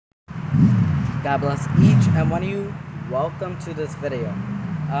God bless each and one of you. Welcome to this video.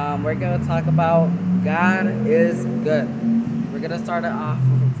 We're going to talk about God is good. We're going to start it off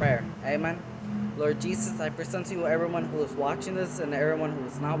with a prayer. Amen. Lord Jesus, I present to you everyone who is watching this and everyone who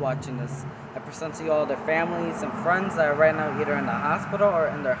is not watching this. I present to you all their families and friends that are right now either in the hospital or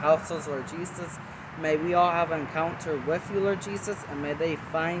in their houses, Lord Jesus. May we all have an encounter with you, Lord Jesus, and may they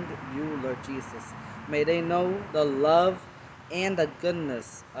find you, Lord Jesus. May they know the love and the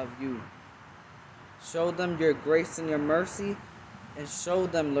goodness of you. Show them your grace and your mercy, and show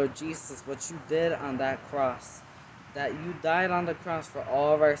them, Lord Jesus, what you did on that cross. That you died on the cross for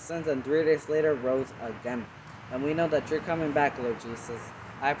all of our sins and 3 days later rose again. And we know that you're coming back, Lord Jesus.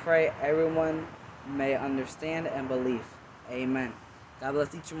 I pray everyone may understand and believe. Amen. God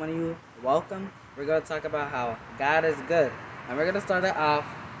bless each one of you. Welcome. We're going to talk about how God is good. And we're going to start it off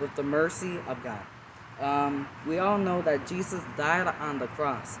with the mercy of God. We all know that Jesus died on the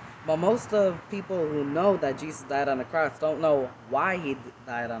cross. But most of people who know that Jesus died on the cross don't know why he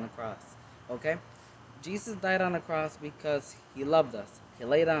died on the cross. Okay? Jesus died on the cross because he loved us. He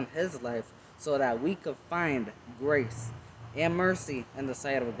laid down his life so that we could find grace and mercy in the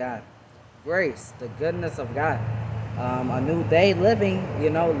sight of God. Grace, the goodness of God. A new day living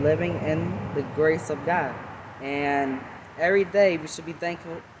in the grace of God. And every day we should be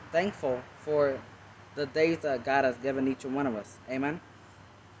thankful for the days that God has given each one of us. Amen.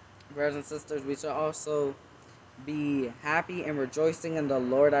 Brothers and sisters, we should also be happy and rejoicing in the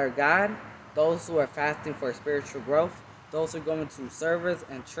Lord our God. Those who are fasting for spiritual growth, those who are going to service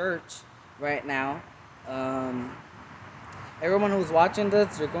and church right now, everyone who's watching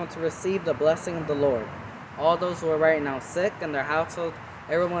this, you're going to receive the blessing of the Lord. All those who are right now sick in their household,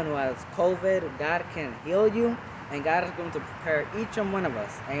 everyone who has COVID, God can heal you, and God is going to prepare each and one of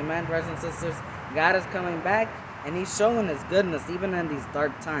us. Amen, brothers and sisters. God is coming back, and he's showing his goodness even in these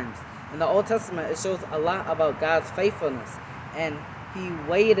dark times. In the Old Testament, it shows a lot about God's faithfulness, and he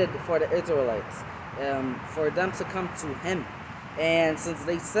waited for the Israelites, for them to come to him. And since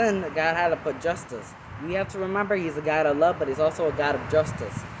they sinned, God had to put justice. We have to remember he's a God of love, but he's also a God of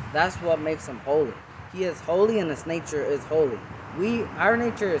justice. That's what makes him holy. He is holy, and his nature is holy. Our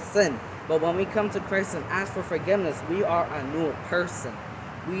nature is sin, but when we come to Christ and ask for forgiveness, we are a new person.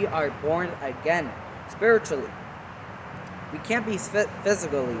 We are born again, spiritually. We can't be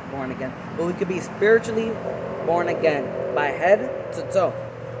physically born again, but we could be spiritually born again by head to toe.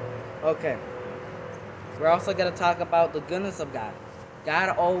 Okay. We're also going to talk about the goodness of God. God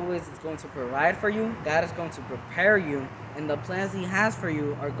always is going to provide for you. God is going to prepare you, and the plans he has for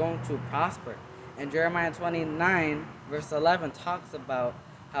you are going to prosper. And Jeremiah 29 verse 11 talks about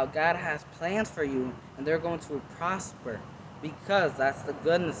how God has plans for you, and they're going to prosper, because that's the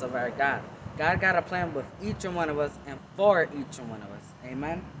goodness of our God. God got a plan with each and one of us and for each and one of us.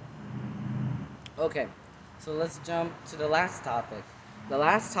 Amen? Okay, so let's jump to the last topic. The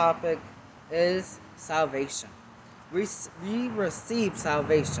last topic is salvation. We receive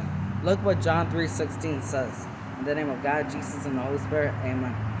salvation. Look what John 3:16 says. In the name of God, Jesus, and the Holy Spirit.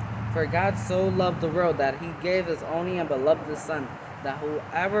 Amen. For God so loved the world that he gave his only and beloved Son, that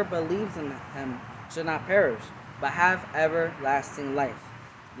whoever believes in him should not perish, but have everlasting life.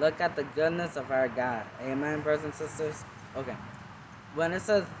 Look at the goodness of our God. Amen, brothers and sisters? Okay. When it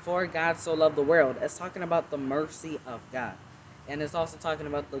says, for God so loved the world, it's talking about the mercy of God. And it's also talking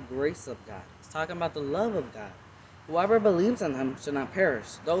about the grace of God. It's talking about the love of God. Whoever believes in him should not perish.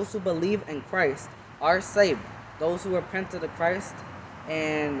 Those who believe in Christ are saved. Those who repent to Christ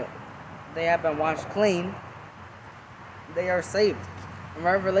and they have been washed clean, they are saved. In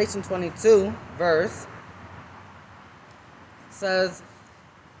Revelation 22 verse says,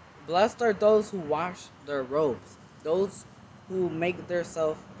 blessed are those who wash their robes, those who make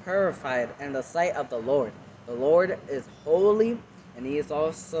themselves purified in the sight of the Lord. The Lord is holy, and he is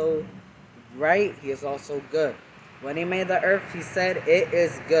also right. He is also good. When he made the earth, he said it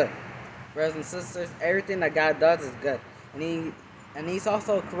is good. Brothers and sisters, everything that God does is good. And he's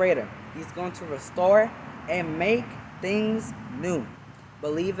also a creator. He's going to restore and make things new.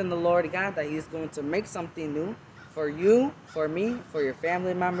 Believe in the Lord God that he's going to make something new for you, for me, for your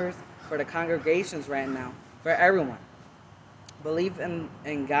family members, for the congregations right now, for everyone. Believe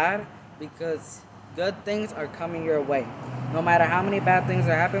in God, because good things are coming your way. No matter how many bad things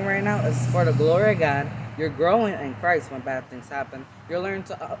are happening right now, it's for the glory of God. You're growing in Christ when bad things happen. You're learning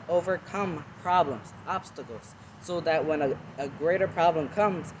to overcome problems, obstacles, so that when a greater problem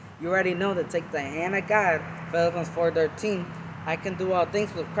comes, you already know to take the hand of God. Philippians 4:13, I can do all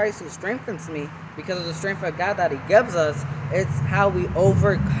things with Christ who strengthens me. Because of the strength of God that he gives us, it's how we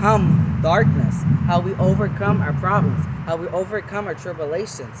overcome darkness, how we overcome our problems, how we overcome our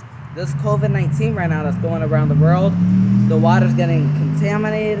tribulations. this COVID-19 right now that's going around the world, the water's getting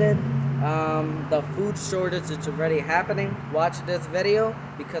contaminated. The food shortage is already happening. Watch this video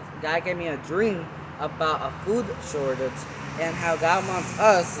because God gave me a dream about a food shortage and how God wants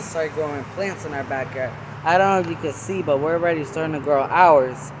us to start growing plants in our backyard. I don't know if you can see, but we're already starting to grow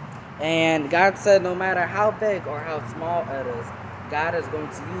ours. And God said no matter how big or how small it is, God is going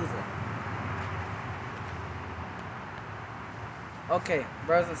to use it. Okay,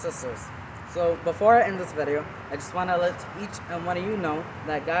 brothers and sisters. So before I end this video, I just want to let each and one of you know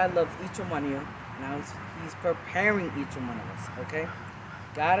that God loves each and one of you. Now He's preparing each and one of us, okay?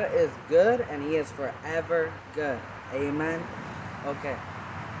 God is good and He is forever good. Amen? Okay.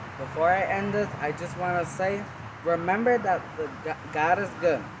 Before I end this, I just want to say, remember that God is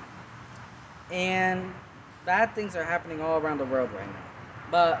good. And bad things are happening all around the world right now.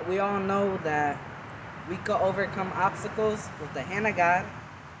 But we all know that we can overcome obstacles with the hand of God.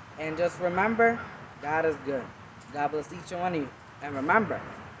 And just remember, God is good. God bless each one of you. And remember,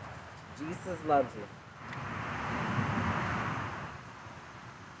 Jesus loves you.